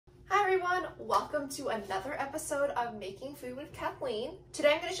everyone, welcome to another episode of Making Food with Kathleen.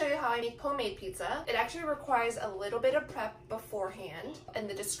 Today I'm going to show you how I make homemade pizza. It actually requires a little bit of prep beforehand. In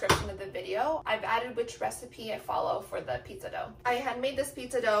the description of the video, I've added which recipe I follow for the pizza dough. I had made this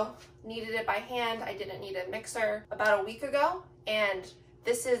pizza dough, kneaded it by hand, I didn't need a mixer, about a week ago, and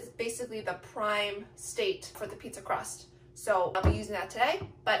this is basically the prime state for the pizza crust. So I'll be using that today,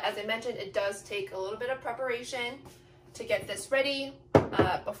 but as I mentioned, it does take a little bit of preparation to get this ready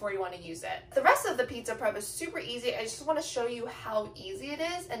before you want to use it. The rest of the pizza prep is super easy. I just want to show you how easy it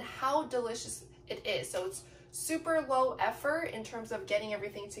is and how delicious it is. So it's super low effort in terms of getting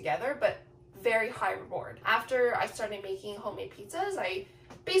everything together, but very high reward. After I started making homemade pizzas, I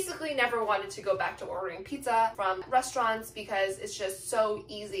basically never wanted to go back to ordering pizza from restaurants because it's just so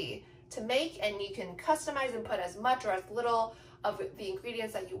easy to make and you can customize and put as much or as little of the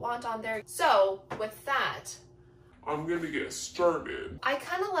ingredients that you want on there. So with that, I'm gonna get started. I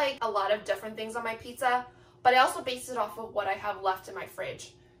kind of like a lot of different things on my pizza, but I also base it off of what I have left in my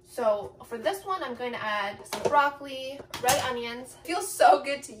fridge. So for this one, I'm going to add some broccoli, red onions. It feels so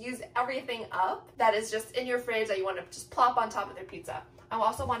good to use everything up that is just in your fridge that you want to just plop on top of their pizza. I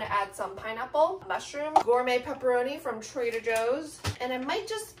also want to add some pineapple, mushroom, gourmet pepperoni from Trader Joe's, and I might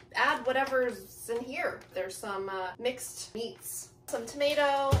just add whatever's in here. There's some mixed meats, some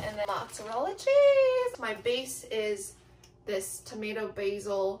tomato, and then mozzarella cheese. My base is this tomato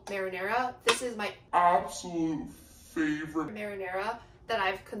basil marinara. This is my absolute favorite marinara that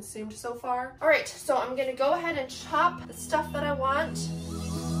I've consumed so far. All right, so I'm gonna go ahead and chop the stuff that I want.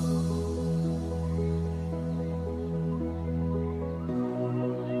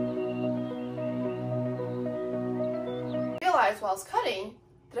 I realized while I was cutting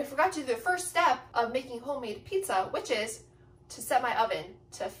that I forgot to do the first step of making homemade pizza, which is to set my oven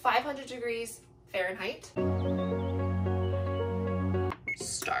to 500 degrees Fahrenheit.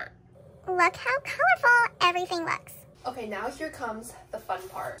 Start. Look how colorful everything looks. Okay, now here comes the fun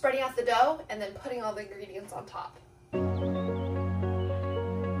part. Spreading out the dough and then putting all the ingredients on top. Now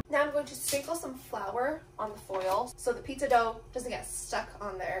I'm going to sprinkle some flour on the foil so the pizza dough doesn't get stuck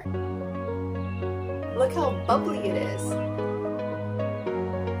on there. Look how bubbly it is.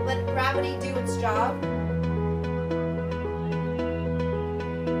 Let gravity do its job.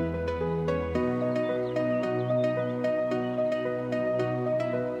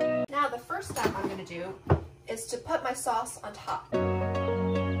 Now the first step I'm going to do is to put my sauce on top.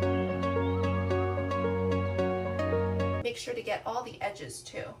 Make sure to get all the edges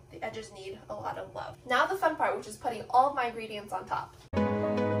too. The edges need a lot of love. Now the fun part, which is putting all of my ingredients on top.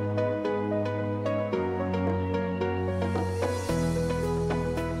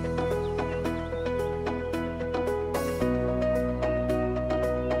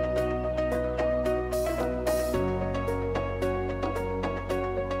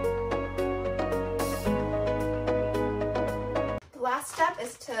 Last step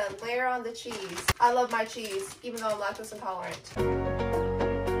is to layer on the cheese. I love my cheese, even though I'm lactose intolerant.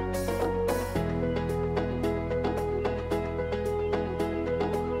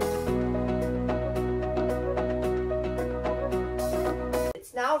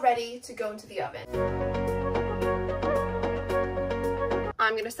 It's now ready to go into the oven.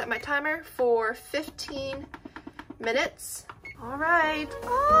 I'm gonna set my timer for 15 minutes. All right.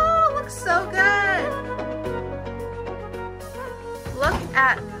 Oh, looks so good. Look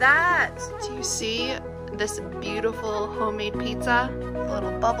at that! Do you see this beautiful homemade pizza? The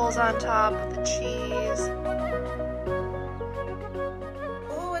little bubbles on top, the cheese.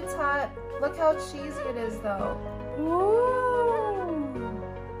 Oh, it's hot. Look how cheesy it is though. Ooh,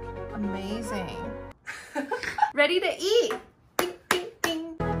 amazing. Ready to eat. Ding, ding,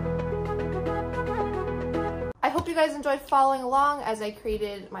 ding. I hope you guys enjoyed following along as I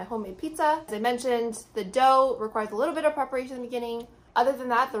created my homemade pizza. As I mentioned, the dough requires a little bit of preparation in the beginning. Other than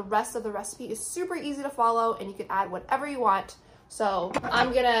that, the rest of the recipe is super easy to follow and you can add whatever you want. So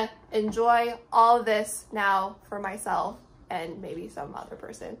I'm gonna enjoy all of this now for myself and maybe some other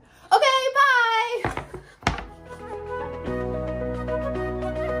person. Okay, bye!